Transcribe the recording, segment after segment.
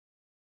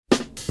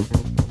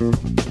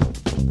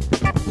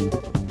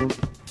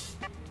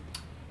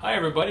Hi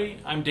everybody,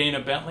 I'm Dana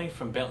Bentley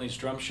from Bentley's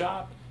Drum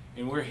Shop,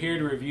 and we're here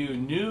to review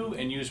new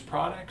and used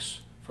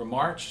products for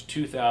March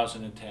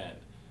 2010.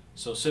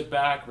 So sit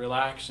back,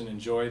 relax, and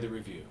enjoy the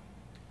review.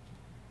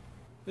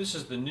 This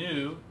is the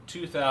new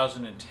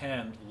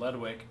 2010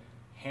 Ludwig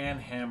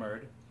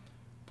hand-hammered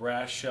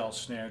brass shell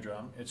snare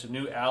drum. It's a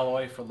new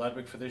alloy for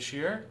Ludwig for this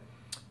year.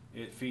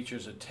 It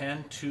features a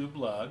 10-tube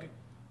lug,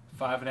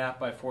 5.5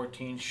 by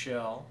 14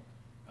 shell,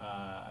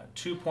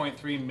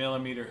 2.3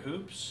 millimeter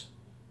hoops,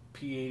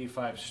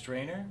 P85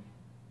 strainer,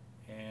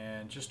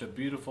 and just a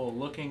beautiful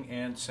looking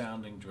and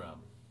sounding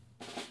drum.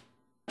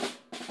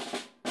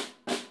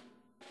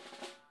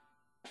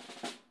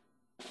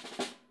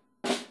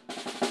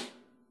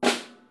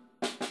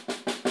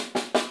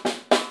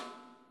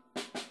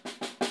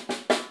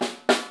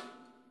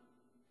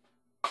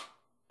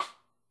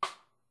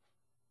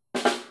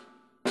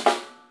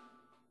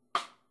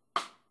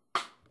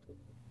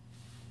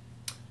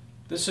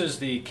 This is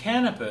the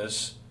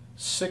Canopus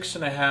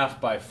 6.5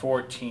 by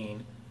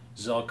 14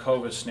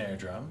 Zelkova snare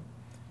drum.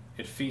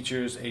 It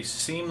features a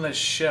seamless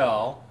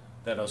shell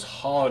that was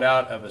hollowed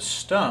out of a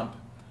stump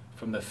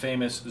from the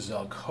famous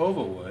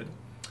Zelkova wood.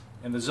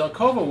 And the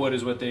Zelkova wood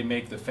is what they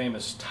make the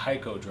famous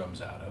taiko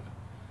drums out of.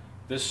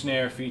 This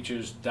snare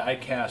features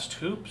die-cast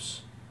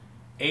hoops,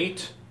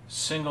 8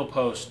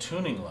 single-post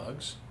tuning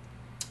lugs.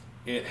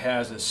 It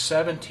has a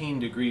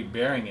 17-degree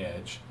bearing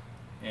edge,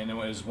 and it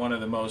was one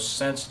of the most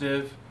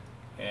sensitive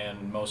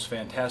and most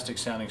fantastic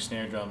sounding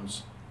snare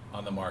drums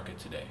on the market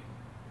today.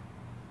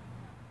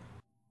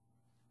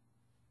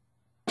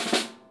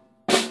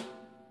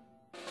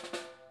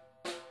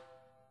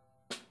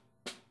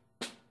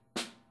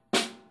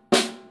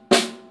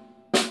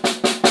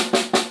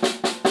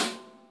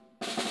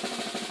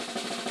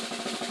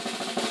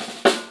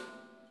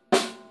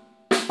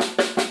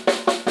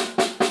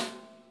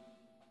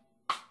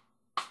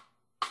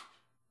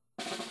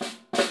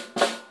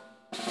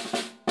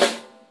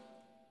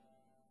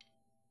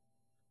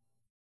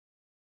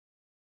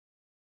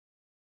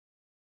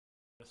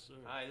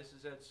 Hi, this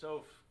is Ed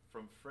Soph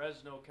from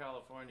Fresno,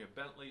 California,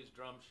 Bentley's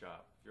Drum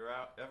Shop. If you're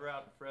ever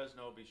out in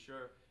Fresno, be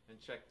sure and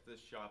check this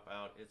shop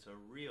out. It's a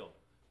real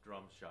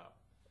drum shop.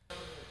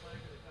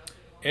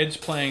 Ed's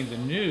playing the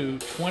new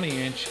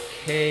 20-inch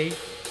K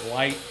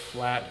light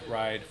flat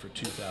ride for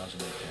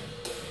 2010.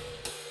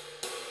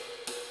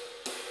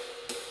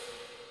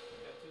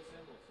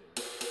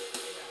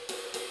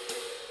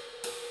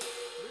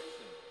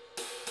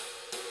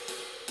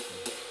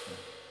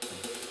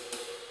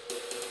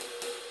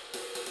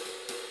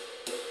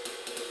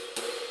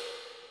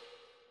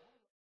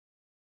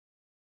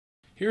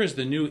 Here is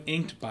the new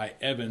Inked by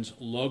Evans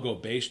logo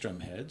bass drum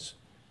heads.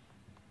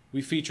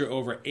 We feature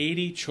over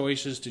 80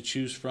 choices to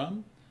choose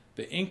from.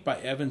 The Inked by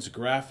Evans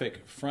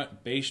graphic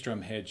front bass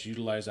drum heads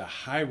utilize a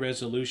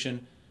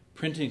high-resolution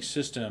printing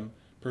system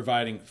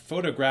providing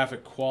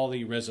photographic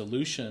quality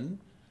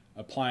resolution,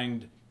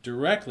 applying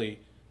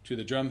directly to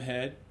the drum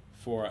head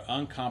for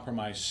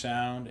uncompromised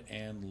sound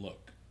and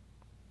look.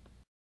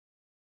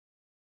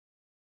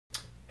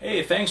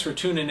 Hey, thanks for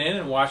tuning in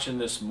and watching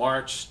this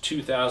March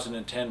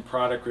 2010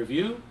 product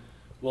review.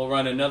 We'll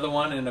run another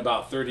one in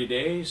about 30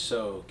 days,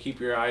 so keep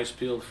your eyes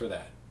peeled for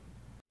that.